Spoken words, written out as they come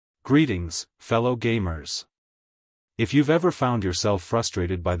Greetings, fellow gamers. If you've ever found yourself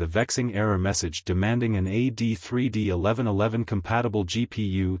frustrated by the vexing error message demanding an D3D11 compatible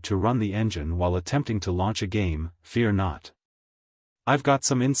GPU to run the engine while attempting to launch a game, fear not. I've got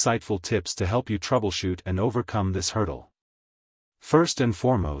some insightful tips to help you troubleshoot and overcome this hurdle. First and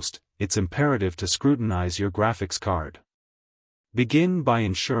foremost, it's imperative to scrutinize your graphics card. Begin by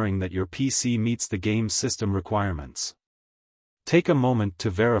ensuring that your PC meets the game's system requirements. Take a moment to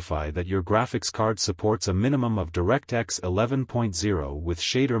verify that your graphics card supports a minimum of DirectX 11.0 with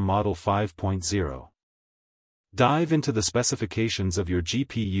shader model 5.0. Dive into the specifications of your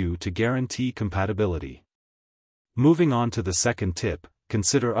GPU to guarantee compatibility. Moving on to the second tip,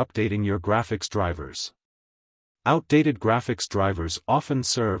 consider updating your graphics drivers. Outdated graphics drivers often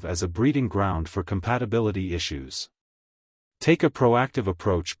serve as a breeding ground for compatibility issues. Take a proactive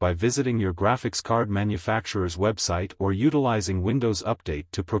approach by visiting your graphics card manufacturer's website or utilizing Windows Update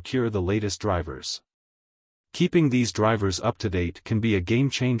to procure the latest drivers. Keeping these drivers up to date can be a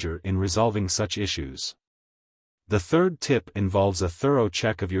game changer in resolving such issues. The third tip involves a thorough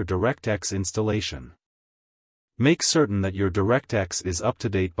check of your DirectX installation. Make certain that your DirectX is up to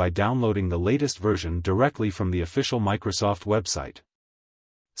date by downloading the latest version directly from the official Microsoft website.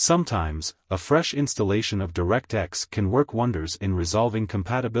 Sometimes, a fresh installation of DirectX can work wonders in resolving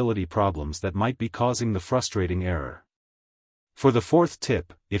compatibility problems that might be causing the frustrating error. For the fourth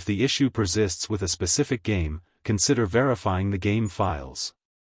tip, if the issue persists with a specific game, consider verifying the game files.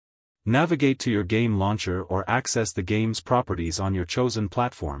 Navigate to your game launcher or access the game's properties on your chosen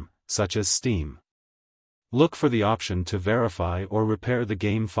platform, such as Steam. Look for the option to verify or repair the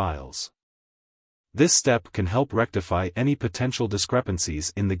game files. This step can help rectify any potential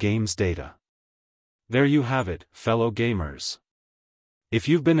discrepancies in the game's data. There you have it, fellow gamers. If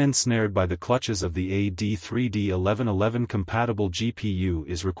you've been ensnared by the clutches of the D3D11 compatible GPU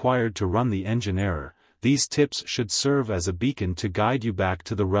is required to run the engine error, these tips should serve as a beacon to guide you back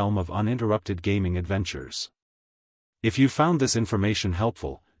to the realm of uninterrupted gaming adventures. If you found this information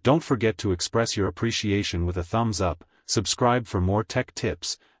helpful, don't forget to express your appreciation with a thumbs up, subscribe for more tech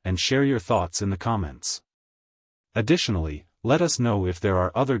tips, and share your thoughts in the comments. Additionally, let us know if there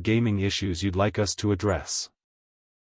are other gaming issues you'd like us to address.